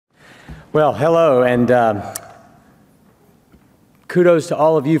Well, hello, and kudos to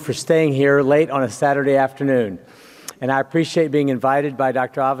all of you for staying here late on a Saturday afternoon. And I appreciate being invited by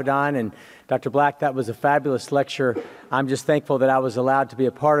Dr. Avedon and Dr. Black. That was a fabulous lecture. I'm just thankful that I was allowed to be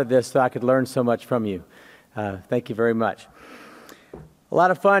a part of this so I could learn so much from you. Thank you very much. A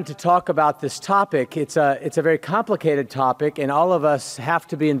lot of fun to talk about this topic. It's a very complicated topic, and all of us have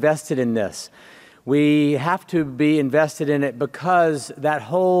to be invested in this. We have to be invested in it because that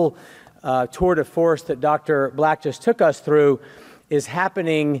whole tour de force that Dr. Black just took us through is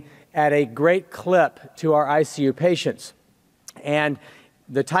happening at a great clip to our ICU patients. And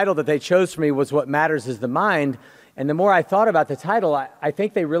the title that they chose for me was What Matters is the Mind. And the more I thought about the title, I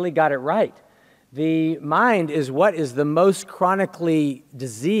think they really got it right. The mind is what is the most chronically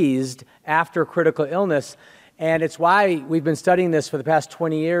diseased after critical illness. And it's why we've been studying this for the past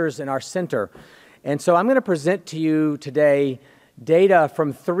 20 years in our center. And so I'm going to present to you today data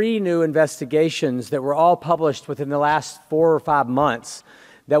from 3 new investigations that were all published within the last 4 or 5 months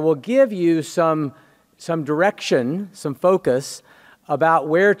that will give you some direction, some focus about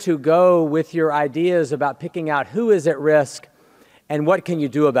where to go with your ideas about picking out who is at risk and what can you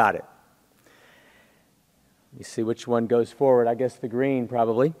do about it. Let me see which one goes forward. I guess the green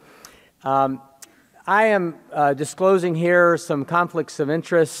probably. I am disclosing here some conflicts of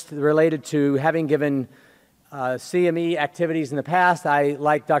interest related to having given CME activities in the past. I,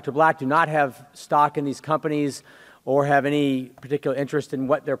 like Dr. Black, do not have stock in these companies or have any particular interest in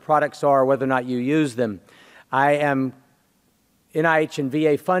what their products are or whether or not you use them. I am NIH and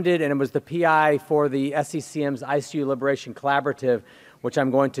VA funded, and it was the PI for the SCCM's ICU Liberation Collaborative, which I'm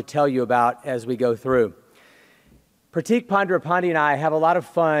going to tell you about as we go through. Pratik Pandarapandi and I have a lot of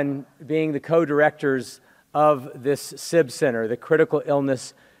fun being the co-directors of this SIB Center, the Critical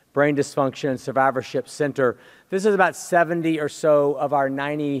Illness, Brain Dysfunction, and Survivorship Center. This is about 70 or so of our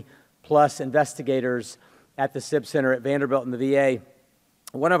 90-plus investigators at the SIB Center at Vanderbilt in the VA.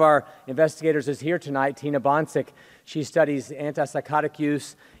 One of our investigators is here tonight, Tina Bonsick. She studies antipsychotic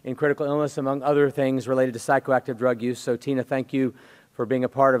use in critical illness, among other things related to psychoactive drug use. So, Tina, thank you for being a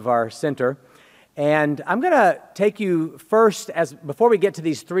part of our center. And I'm going to take you first, before we get to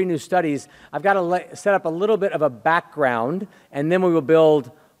these 3 new studies, I've got to set up a little bit of a background, and then we will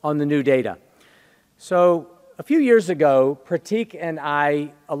build on the new data. So a few years ago, Pratik and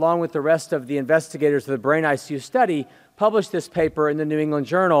I, along with the rest of the investigators of the Brain ICU study, published this paper in the New England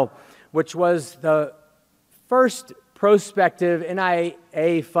Journal, which was the first prospective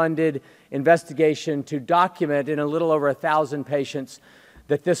NIA-funded investigation to document in a little over 1,000 patients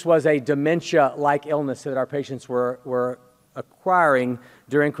that this was a dementia-like illness that our patients were acquiring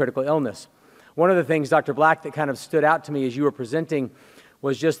during critical illness. One of the things, Dr. Black, that kind of stood out to me as you were presenting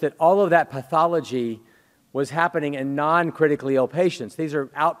was just that all of that pathology was happening in non-critically ill patients. These are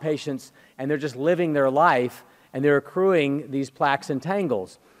outpatients, and they're just living their life, and they're accruing these plaques and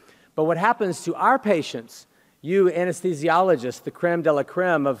tangles. But what happens to our patients, you anesthesiologists, the creme de la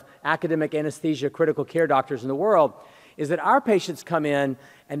creme of academic anesthesia critical care doctors in the world, is that our patients come in,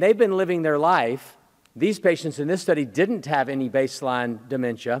 and they've been living their life. These patients in this study didn't have any baseline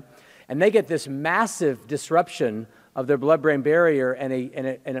dementia, and they get this massive disruption of their blood-brain barrier and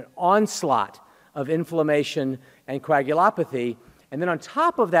an onslaught of inflammation and coagulopathy. And then on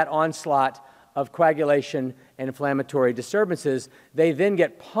top of that onslaught of coagulation and inflammatory disturbances, they then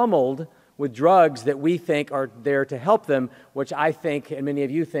get pummeled with drugs that we think are there to help them, which I think, and many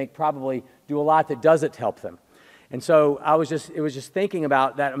of you think, probably do a lot that doesn't help them. And so it was just thinking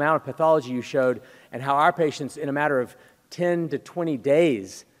about that amount of pathology you showed and how our patients, in a matter of 10 to 20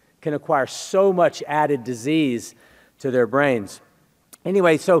 days, can acquire so much added disease to their brains.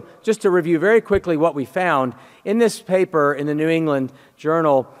 Anyway, so just to review very quickly what we found, in this paper in the New England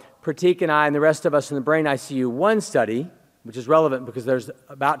Journal, Pratik and I and the rest of us in the Brain ICU 1 study, which is relevant because there's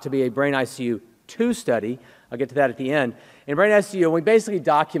about to be a Brain ICU 2 study, I'll get to that at the end. In Brain ICU, we basically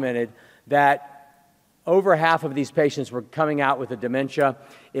documented that over half of these patients were coming out with a dementia.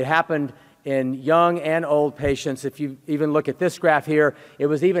 It happened in young and old patients. If you even look at this graph here, it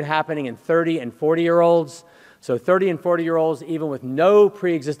was even happening in 30 and 40-year-olds. So 30 and 40-year-olds, even with no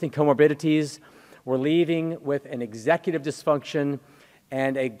pre-existing comorbidities, were leaving with an executive dysfunction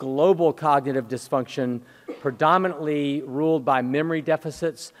and a global cognitive dysfunction, predominantly ruled by memory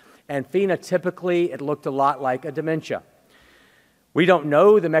deficits, and phenotypically, it looked a lot like a dementia. We don't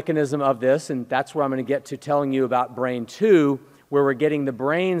know the mechanism of this, and that's where I'm going to get to telling you about Brain 2, where we're getting the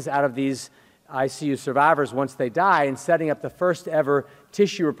brains out of these ICU survivors once they die and setting up the first ever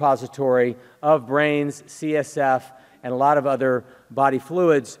tissue repository of brains, CSF, and a lot of other body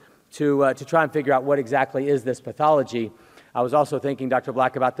fluids to try and figure out what exactly is this pathology. I was also thinking, Dr.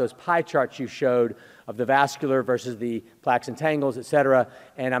 Black, about those pie charts you showed of the vascular versus the plaques and tangles, et cetera,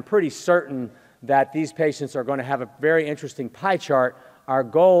 and I'm pretty certain that these patients are going to have a very interesting pie chart. Our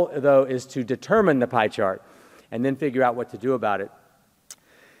goal, though, is to determine the pie chart and then figure out what to do about it.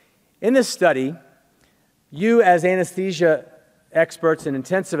 In this study, you as anesthesia experts and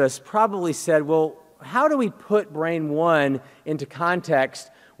intensivists probably said, well, how do we put brain 1 into context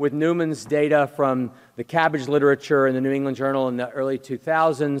with Newman's data from the Cabbage literature in the New England Journal in the early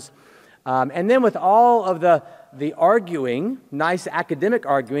 2000s, and then with all of the arguing, nice academic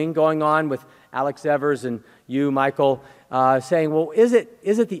arguing going on with Alex Evers and you, Michael, saying, well, is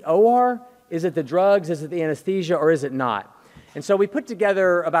it the OR? Is it the drugs? Is it the anesthesia? Or is it not? And so we put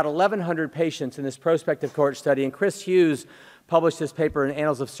together about 1,100 patients in this prospective cohort study, and Chris Hughes published this paper in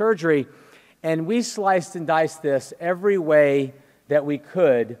Annals of Surgery, and we sliced and diced this every way that we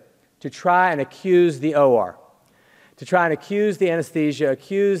could to try and accuse the OR, to try and accuse the anesthesia,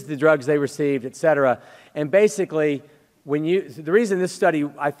 accuse the drugs they received, et cetera. And basically, the reason this study,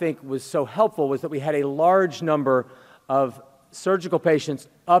 I think, was so helpful was that we had a large number of surgical patients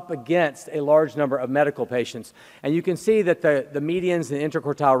up against a large number of medical patients. And you can see that the medians and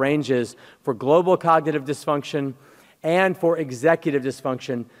interquartile ranges for global cognitive dysfunction and for executive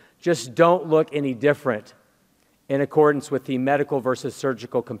dysfunction just don't look any different in accordance with the medical versus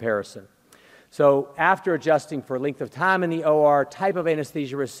surgical comparison. So after adjusting for length of time in the OR, type of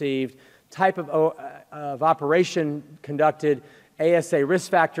anesthesia received, type of operation conducted, ASA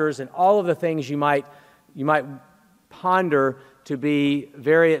risk factors, and all of the things you might ponder to be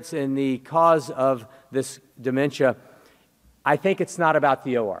variants in the cause of this dementia, I think it's not about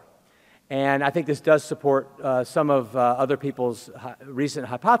the OR. And I think this does support some of other people's recent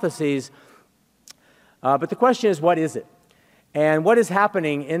hypotheses. But the question is, what is it? And what is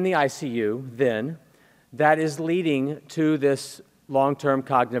happening in the ICU then that is leading to this long-term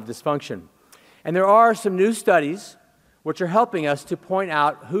cognitive dysfunction? And there are some new studies which are helping us to point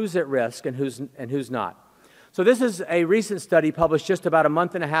out who's at risk and who's not. So this is a recent study published just about a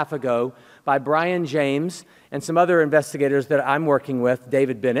month and a half ago by Brian James and some other investigators that I'm working with,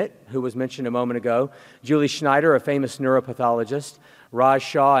 David Bennett, who was mentioned a moment ago, Julie Schneider, a famous neuropathologist, Raj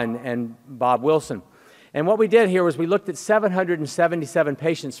Shah, and Bob Wilson. And what we did here was we looked at 777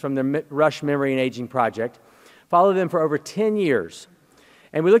 patients from the Rush Memory and Aging Project, followed them for over 10 years.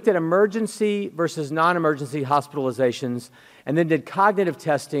 And we looked at emergency versus non-emergency hospitalizations, and then did cognitive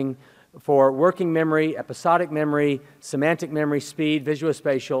testing for working memory, episodic memory, semantic memory, speed,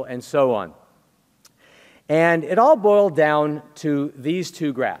 visuospatial, and so on. And it all boiled down to these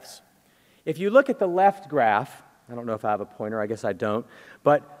two graphs. If you look at the left graph, I don't know if I have a pointer, I guess I don't,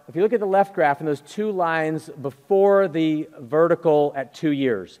 but if you look at the left graph and those two lines before the vertical at 2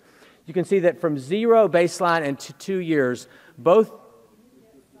 years, you can see that from 0 baseline and to 2 years, both,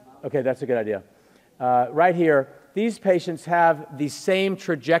 okay, that's a good idea. Right here, these patients have the same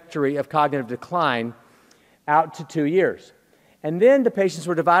trajectory of cognitive decline out to 2 years. And then the patients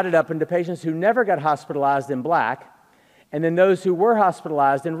were divided up into patients who never got hospitalized in black, and then those who were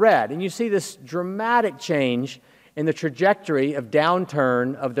hospitalized in red. And you see this dramatic change in the trajectory of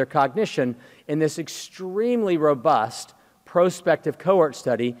downturn of their cognition in this extremely robust prospective cohort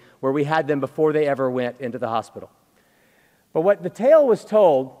study where we had them before they ever went into the hospital. But what the tale was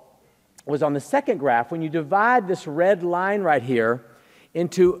told was on the second graph, when you divide this red line right here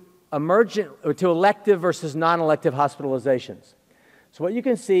into elective versus non-elective hospitalizations. So what you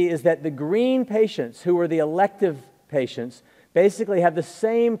can see is that the green patients, who were the elective patients, basically have the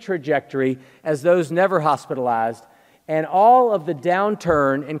same trajectory as those never hospitalized, and all of the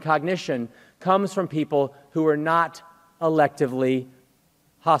downturn in cognition comes from people who were not electively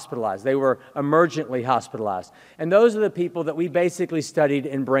hospitalized. They were emergently hospitalized. And those are the people that we basically studied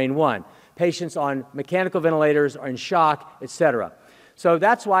in Brain 1, patients on mechanical ventilators or in shock, etc. So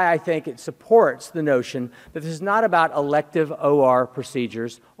that's why I think it supports the notion that this is not about elective OR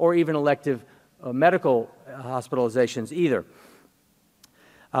procedures or even elective medical hospitalizations either.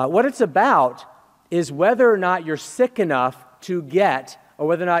 What it's about is whether or not you're sick enough to get, or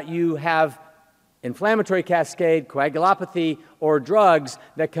whether or not you have inflammatory cascade, coagulopathy, or drugs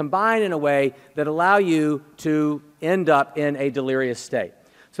that combine in a way that allow you to end up in a delirious state.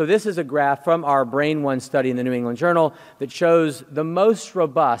 So this is a graph from our Brain 1 study in the New England Journal that shows the most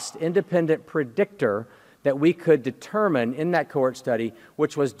robust independent predictor that we could determine in that cohort study,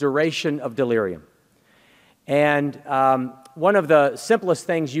 which was duration of delirium. And one of the simplest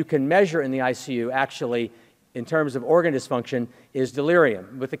things you can measure in the ICU, actually, in terms of organ dysfunction, is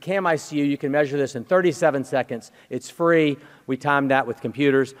delirium. With the CAM ICU, you can measure this in 37 seconds. It's free. We timed that with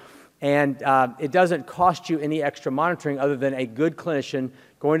computers. And it doesn't cost you any extra monitoring other than a good clinician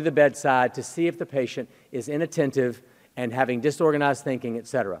going to the bedside to see if the patient is inattentive and having disorganized thinking, et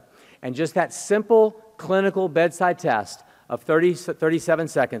cetera. And just that simple clinical bedside test of 37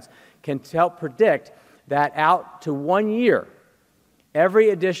 seconds can help predict that out to 1 year, every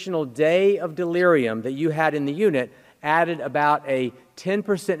additional day of delirium that you had in the unit added about a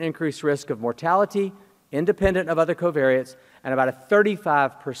 10% increased risk of mortality, independent of other covariates, and about a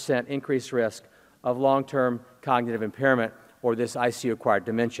 35% increased risk of long-term cognitive impairment or this ICU-acquired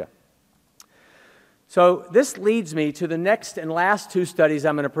dementia. So this leads me to the next and last two studies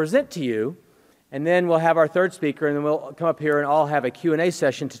I'm going to present to you, and then we'll have our third speaker, and then we'll come up here and all have a Q&A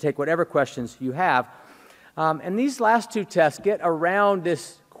session to take whatever questions you have. And these last two tests get around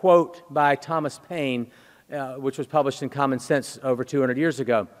this quote by Thomas Paine, which was published in Common Sense over 200 years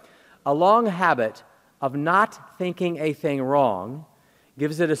ago. A long habit of not thinking a thing wrong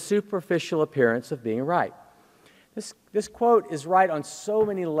gives it a superficial appearance of being right. This quote is right on so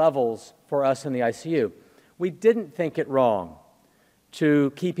many levels for us in the ICU. We didn't think it wrong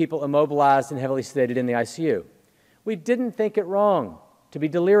to keep people immobilized and heavily sedated in the ICU. We didn't think it wrong to be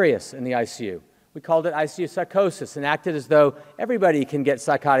delirious in the ICU. We called it ICU psychosis and acted as though everybody can get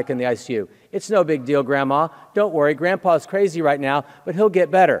psychotic in the ICU. It's no big deal, Grandma. Don't worry, Grandpa's crazy right now, but he'll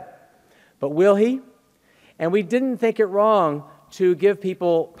get better. But will he? And we didn't think it wrong to give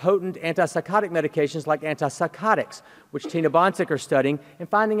people potent antipsychotic medications like antipsychotics, which Tina Bonsick are studying, and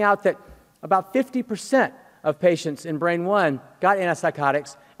finding out that about 50% of patients in Brain 1 got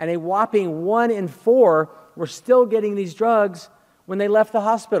antipsychotics, and a whopping 1 in 4 were still getting these drugs when they left the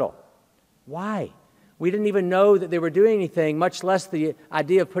hospital. Why? We didn't even know that they were doing anything, much less the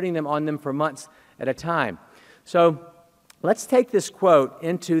idea of putting them on them for months at a time. So let's take this quote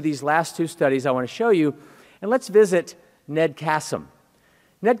into these last two studies I want to show you, and let's visit Ned Kassem.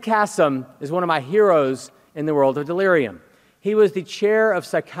 Ned Kassem is one of my heroes in the world of delirium. He was the chair of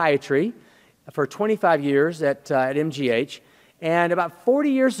psychiatry for 25 years at MGH, and about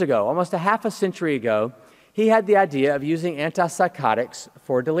 40 years ago, almost a half a century ago, he had the idea of using antipsychotics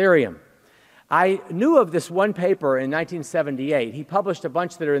for delirium. I knew of this one paper in 1978. He published a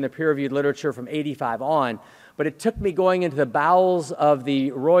bunch that are in the peer-reviewed literature from 85 on, but it took me going into the bowels of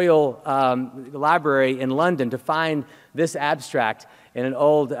the Royal Library in London to find this abstract in an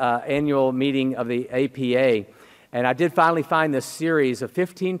old annual meeting of the APA. And I did finally find this series of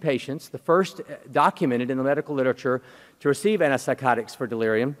 15 patients, the first documented in the medical literature to receive antipsychotics for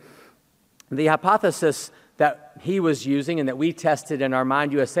delirium. The hypothesis that he was using and that we tested in our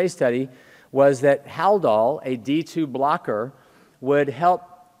Mind USA study was that Haldol, a D2 blocker, would help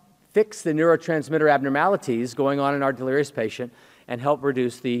fix the neurotransmitter abnormalities going on in our delirious patient and help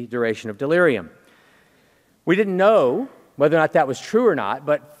reduce the duration of delirium. We didn't know whether or not that was true or not,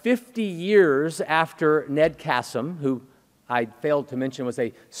 but 50 years after Ned Kassem, who I failed to mention was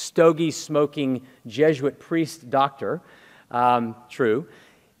a stogie-smoking Jesuit priest doctor, true,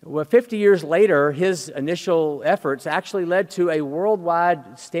 well, 50 years later, his initial efforts actually led to a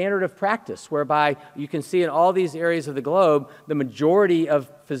worldwide standard of practice whereby you can see in all these areas of the globe, the majority of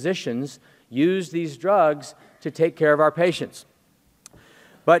physicians use these drugs to take care of our patients.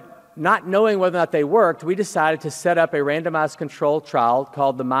 But not knowing whether or not they worked, we decided to set up a randomized controlled trial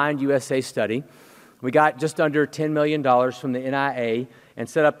called the Mind USA study. We got just under $10 million from the NIA and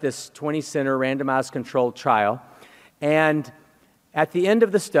set up this 20-center randomized controlled trial. And at the end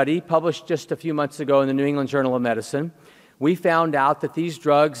of the study, published just a few months ago in the New England Journal of Medicine, we found out that these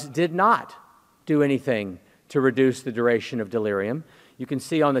drugs did not do anything to reduce the duration of delirium. You can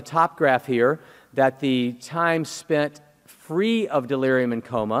see on the top graph here that the time spent free of delirium and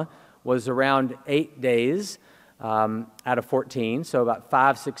coma was around 8 days out of 14, so about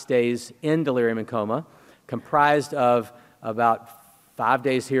 5-6 days in delirium and coma, comprised of about 5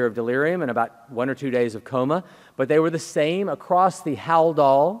 days here of delirium and about 1 or 2 days of coma, but they were the same across the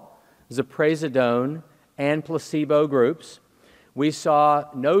Haldol, Ziprasidone, and placebo groups. We saw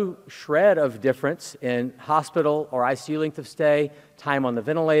no shred of difference in hospital or ICU length of stay, time on the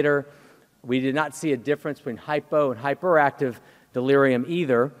ventilator. We did not see a difference between hypo and hyperactive delirium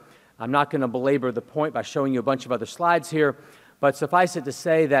either. I'm not going to belabor the point by showing you a bunch of other slides here, but suffice it to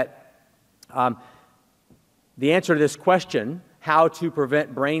say that the answer to this question, how to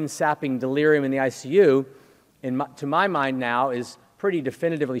prevent brain-sapping delirium in the ICU, to my mind now, is pretty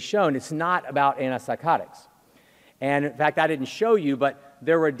definitively shown. It's not about antipsychotics. And in fact, I didn't show you, but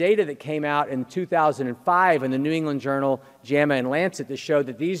there were data that came out in 2005 in the New England Journal, JAMA, and Lancet that showed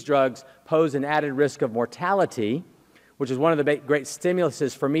that these drugs pose an added risk of mortality, which is one of the great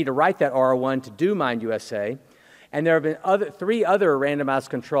stimuluses for me to write that R1 to do Mind USA. And there have been three other randomized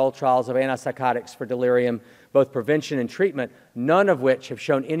controlled trials of antipsychotics for delirium, both prevention and treatment, none of which have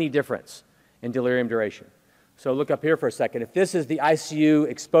shown any difference in delirium duration. So look up here for a second. If this is the ICU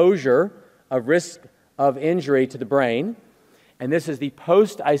exposure of risk of injury to the brain, and this is the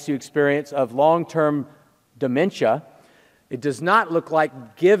post-ICU experience of long-term dementia, it does not look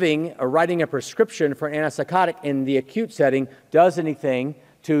like giving or writing a prescription for an antipsychotic in the acute setting does anything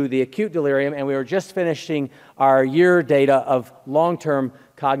to the acute delirium, and we were just finishing our year data of long-term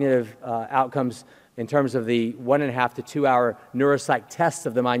cognitive outcomes in terms of the 1.5 to 2 hour neuropsych tests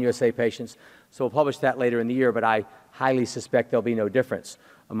of the Mind USA patients. So we'll publish that later in the year, but I highly suspect there'll be no difference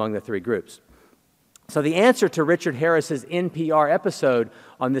among the three groups. So the answer to Richard Harris's NPR episode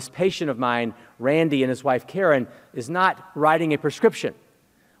on this patient of mine, Randy, and his wife Karen, is not writing a prescription.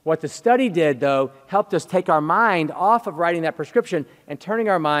 What the study did, though, helped us take our mind off of writing that prescription and turning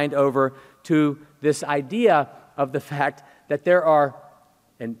our mind over to this idea of the fact that there are,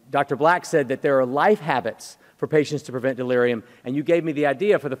 and Dr. Black said that there are life habits for patients to prevent delirium, and you gave me the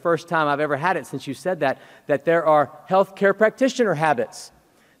idea for the first time I've ever had it since you said that there are healthcare practitioner habits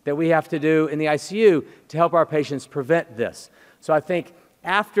that we have to do in the ICU to help our patients prevent this. So I think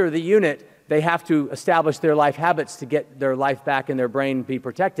after the unit, they have to establish their life habits to get their life back and their brain be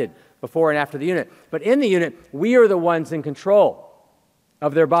protected before and after the unit. But in the unit, we are the ones in control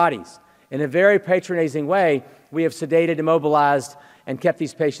of their bodies. In a very patronizing way, we have sedated, immobilized, and kept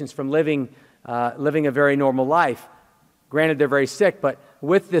these patients from living a very normal life. Granted, they're very sick, but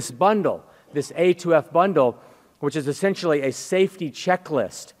with this bundle, this A2F bundle, which is essentially a safety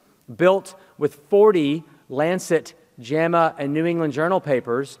checklist built with 40 Lancet, JAMA, and New England Journal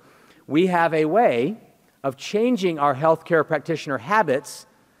papers, we have a way of changing our healthcare practitioner habits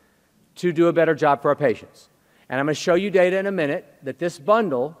to do a better job for our patients. And I'm going to show you data in a minute that this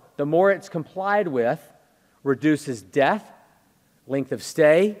bundle, the more it's complied with, reduces death, length of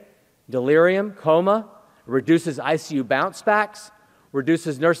stay, delirium, coma, reduces ICU bounce backs,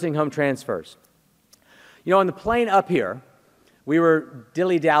 reduces nursing home transfers. You know, on the plane up here, we were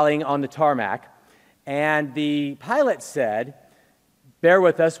dilly-dallying on the tarmac, and the pilot said, bear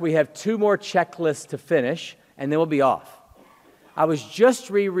with us, we have 2 more checklists to finish, and then we'll be off. I was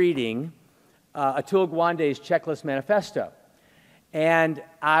just rereading Atul Gawande's checklist manifesto, and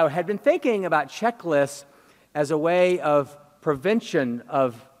I had been thinking about checklists as a way of prevention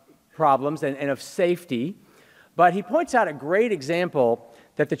of problems and of safety, but he points out a great example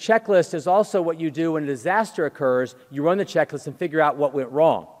that the checklist is also what you do when a disaster occurs. You run the checklist and figure out what went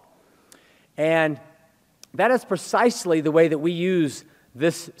wrong. And that is precisely the way that we use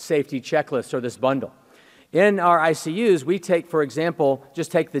this safety checklist or this bundle. In our ICUs, we take, for example,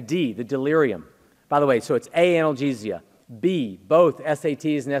 just take the D, the delirium. By the way, so it's A, analgesia, B, both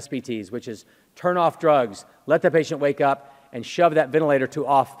SATs and SPTs, which is turn off drugs, let the patient wake up, and shove that ventilator to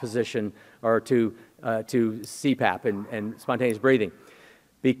off position or to CPAP and spontaneous breathing.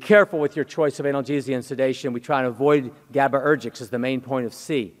 Be careful with your choice of analgesia and sedation. We try and avoid GABAergics as the main point of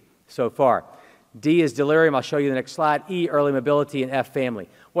C so far. D is delirium. I'll show you the next slide. E, early mobility, and F, family.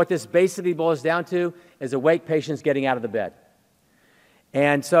 What this basically boils down to is awake patients getting out of the bed.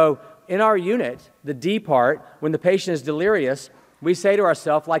 And so in our unit, the D part, when the patient is delirious, we say to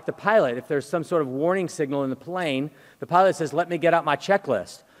ourselves, like the pilot, if there's some sort of warning signal in the plane, the pilot says, let me get out my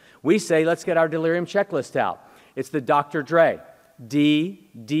checklist. We say, let's get our delirium checklist out. It's the Dr. Dre. D,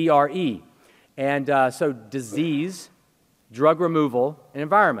 DRE. And so disease, drug removal, and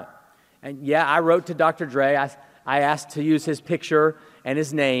environment. And yeah, I wrote to Dr. Dre. I asked to use his picture and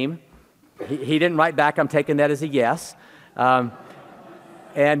his name. He didn't write back. I'm taking that as a yes.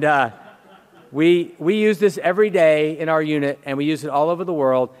 We use this every day in our unit, and we use it all over the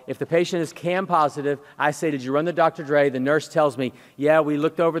world. If the patient is CAM positive, I say, did you run the Dr. Dre? The nurse tells me, yeah, we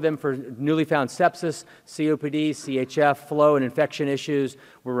looked over them for newly found sepsis, COPD, CHF, flow and infection issues.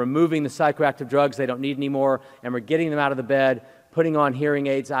 We're removing the psychoactive drugs they don't need anymore, and we're getting them out of the bed, putting on hearing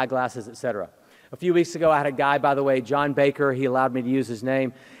aids, eyeglasses, etc. A few weeks ago, I had a guy, by the way, John Baker. He allowed me to use his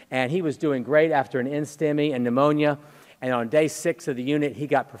name, and he was doing great after an NSTEMI and pneumonia. And on day 6 of the unit, he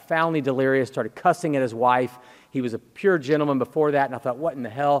got profoundly delirious, started cussing at his wife. He was a pure gentleman before that, and I thought, what in the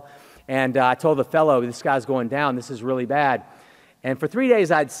hell? And I told the fellow, this guy's going down. This is really bad. And for 3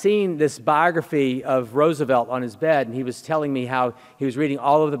 days, I'd seen this biography of Roosevelt on his bed, and he was telling me how he was reading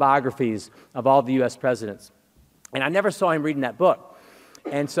all of the biographies of all the U.S. presidents. And I never saw him reading that book.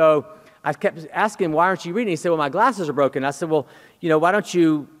 And so I kept asking him, why aren't you reading? He said, well, my glasses are broken. I said, well, you know, why don't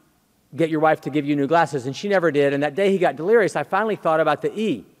you get your wife to give you new glasses? And she never did. And that day he got delirious, I finally thought about the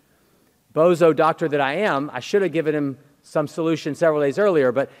E. Bozo doctor that I am, I should have given him some solution several days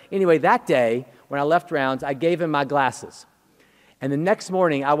earlier. But anyway, that day, when I left rounds, I gave him my glasses. And the next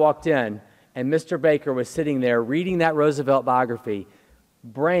morning, I walked in, and Mr. Baker was sitting there reading that Roosevelt biography,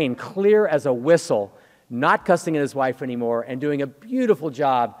 brain clear as a whistle, not cussing at his wife anymore, and doing a beautiful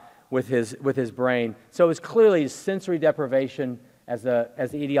job with his brain. So it was clearly sensory deprivation as the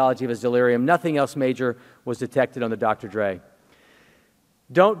etiology of his delirium. Nothing else major was detected on the Dr. Dre.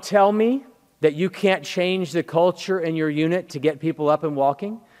 Don't tell me that you can't change the culture in your unit to get people up and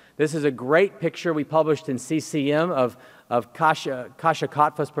walking. This is a great picture we published in CCM of Kasia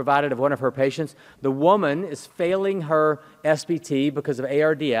Kotfas provided of one of her patients. The woman is failing her SBT because of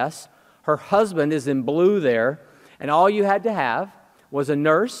ARDS. Her husband is in blue there, and all you had to have was a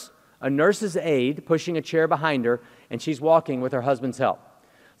nurse's aide pushing a chair behind her, and she's walking with her husband's help.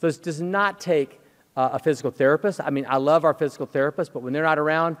 So this does not take a physical therapist. I mean, I love our physical therapists, but when they're not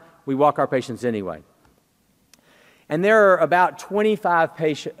around, we walk our patients anyway. And there are about 25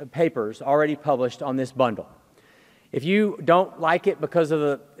 papers already published on this bundle. If you don't like it because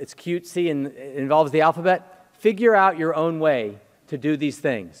of it's cutesy and it involves the alphabet, figure out your own way to do these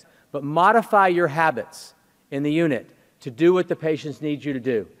things. But modify your habits in the unit to do what the patients need you to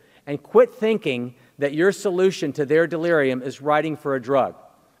do. And quit thinking that your solution to their delirium is writing for a drug,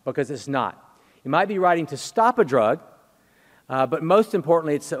 because it's not. You might be writing to stop a drug, but most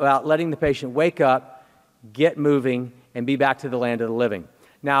importantly, it's about letting the patient wake up, get moving, and be back to the land of the living.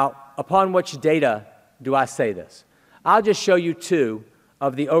 Now, upon which data do I say this? I'll just show you 2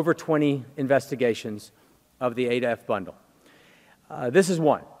 of the over 20 investigations of the A to F bundle. This is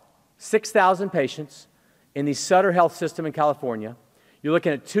one. 6,000 patients in the Sutter Health System in California. You're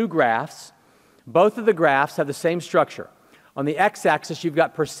looking at 2 graphs. Both of the graphs have the same structure. On the x-axis, you've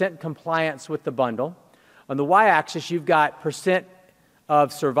got percent compliance with the bundle. On the y-axis, you've got percent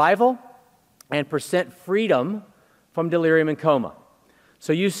of survival and percent freedom from delirium and coma.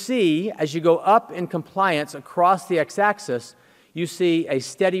 So you see, as you go up in compliance across the x-axis, you see a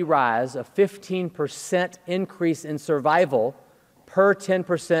steady rise, a 15% increase in survival per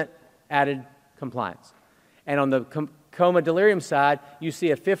 10% added compliance. And on the coma delirium side, you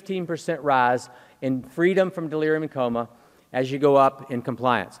see a 15% rise in freedom from delirium and coma as you go up in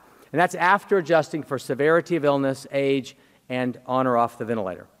compliance. And that's after adjusting for severity of illness, age, and on or off the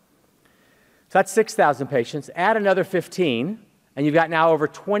ventilator. So that's 6,000 patients. Add another 15, and you've got now over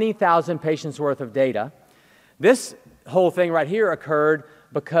 20,000 patients worth of data. This whole thing right here occurred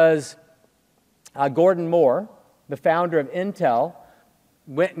because Gordon Moore, the founder of Intel,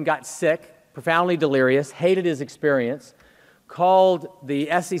 went and got sick, profoundly delirious, hated his experience, called the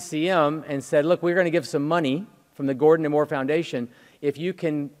SCCM and said, look, we're going to give some money from the Gordon and Moore Foundation if you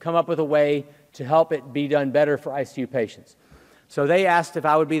can come up with a way to help it be done better for ICU patients. So they asked if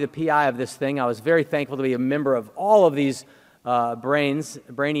I would be the PI of this thing. I was very thankful to be a member of all of these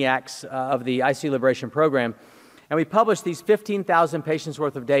brainiacs of the ICU Liberation Program. And we published these 15,000 patients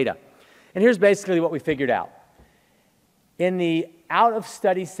worth of data. And here's basically what we figured out. In the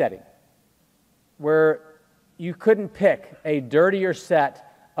out-of-study setting, where you couldn't pick a dirtier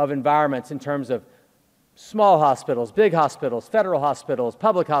set of environments in terms of small hospitals, big hospitals, federal hospitals,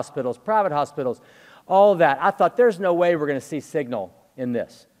 public hospitals, private hospitals, all of that. I thought there's no way we're going to see signal in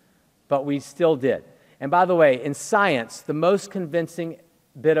this, but we still did. And by the way, in science, the most convincing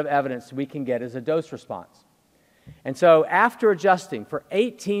bit of evidence we can get is a dose response. And so after adjusting for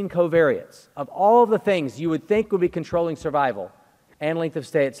 18 covariates of all of the things you would think would be controlling survival and length of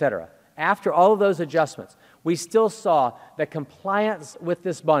stay, et cetera, after all of those adjustments, we still saw that compliance with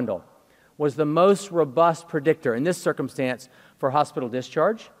this bundle was the most robust predictor in this circumstance for hospital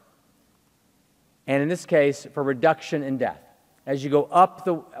discharge, and in this case, for reduction in death. As you go up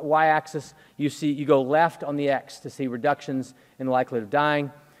the y-axis, you go left on the x to see reductions in the likelihood of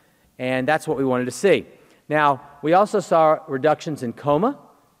dying, and that's what we wanted to see. Now, we also saw reductions in coma,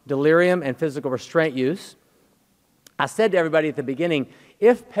 delirium, and physical restraint use. I said to everybody at the beginning,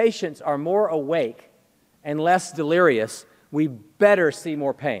 if patients are more awake and less delirious, we better see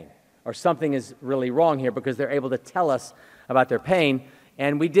more pain, or something is really wrong here because they're able to tell us about their pain.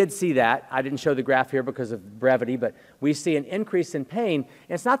 And we did see that. I didn't show the graph here because of brevity, but we see an increase in pain.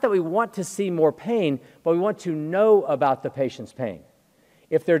 And it's not that we want to see more pain, but we want to know about the patient's pain.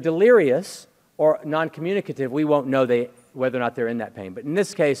 If they're delirious or non-communicative, we won't know whether or not they're in that pain. But in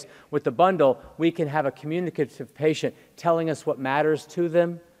this case, with the bundle, we can have a communicative patient telling us what matters to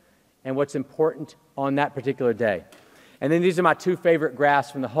them and what's important on that particular day. And then these are my 2 favorite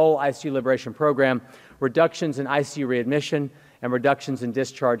graphs from the whole ICU Liberation Program: reductions in ICU readmission and reductions in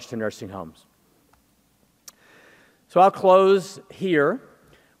discharge to nursing homes. So I'll close here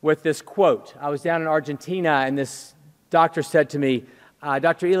with this quote. I was down in Argentina, and this doctor said to me,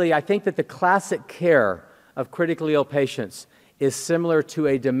 Dr. Ely, I think that the classic care of critically ill patients is similar to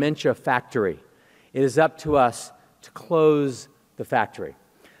a dementia factory. It is up to us to close the factory.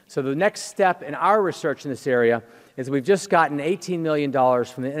 So the next step in our research in this area is we've just gotten $18 million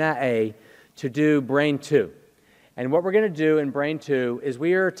from the NIA to do Brain 2. And what we're going to do in Brain 2 is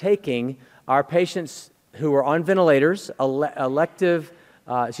we are taking our patients who are on ventilators, emergently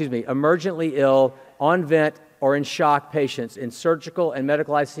ill, on vent or in shock patients in surgical and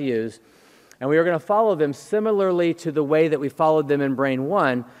medical ICUs, and we are going to follow them similarly to the way that we followed them in Brain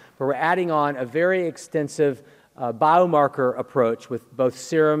 1, where we're adding on a very extensive biomarker approach with both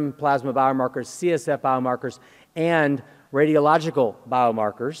serum plasma biomarkers, CSF biomarkers, and radiological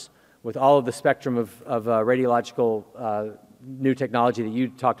biomarkers with all of the spectrum of radiological new technology that you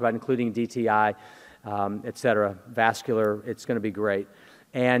talked about, including DTI, et cetera, vascular. It's going to be great.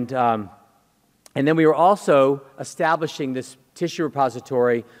 And then we were also establishing this tissue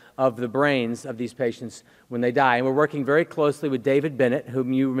repository of the brains of these patients when they die. And we're working very closely with David Bennett,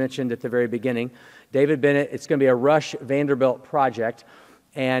 whom you mentioned at the very beginning. David Bennett, it's going to be a Rush Vanderbilt project.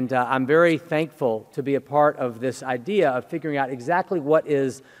 And I'm very thankful to be a part of this idea of figuring out exactly what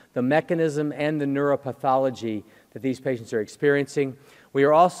is the mechanism and the neuropathology that these patients are experiencing. We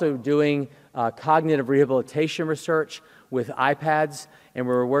are also doing cognitive rehabilitation research with iPads, and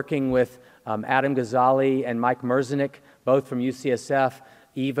we're working with Adam Ghazali and Mike Merzenich, both from UCSF,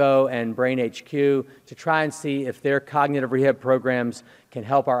 EVO, and Brain HQ, to try and see if their cognitive rehab programs can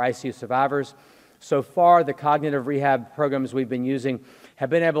help our ICU survivors. So far, the cognitive rehab programs we've been using have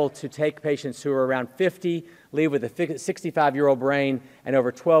been able to take patients who are around 50, leave with a 65-year-old brain, and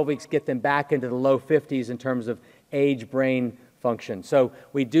over 12 weeks get them back into the low 50s in terms of age brain function. So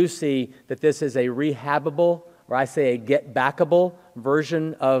we do see that this is a rehabable, or I say a get-backable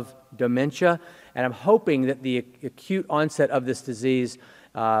version of dementia, and I'm hoping that the acute onset of this disease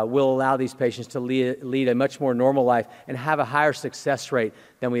will allow these patients to lead a much more normal life and have a higher success rate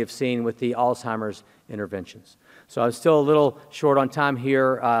than we have seen with the Alzheimer's interventions. So I'm still a little short on time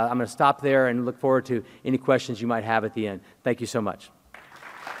here. I'm going to stop there and look forward to any questions you might have at the end. Thank you so much.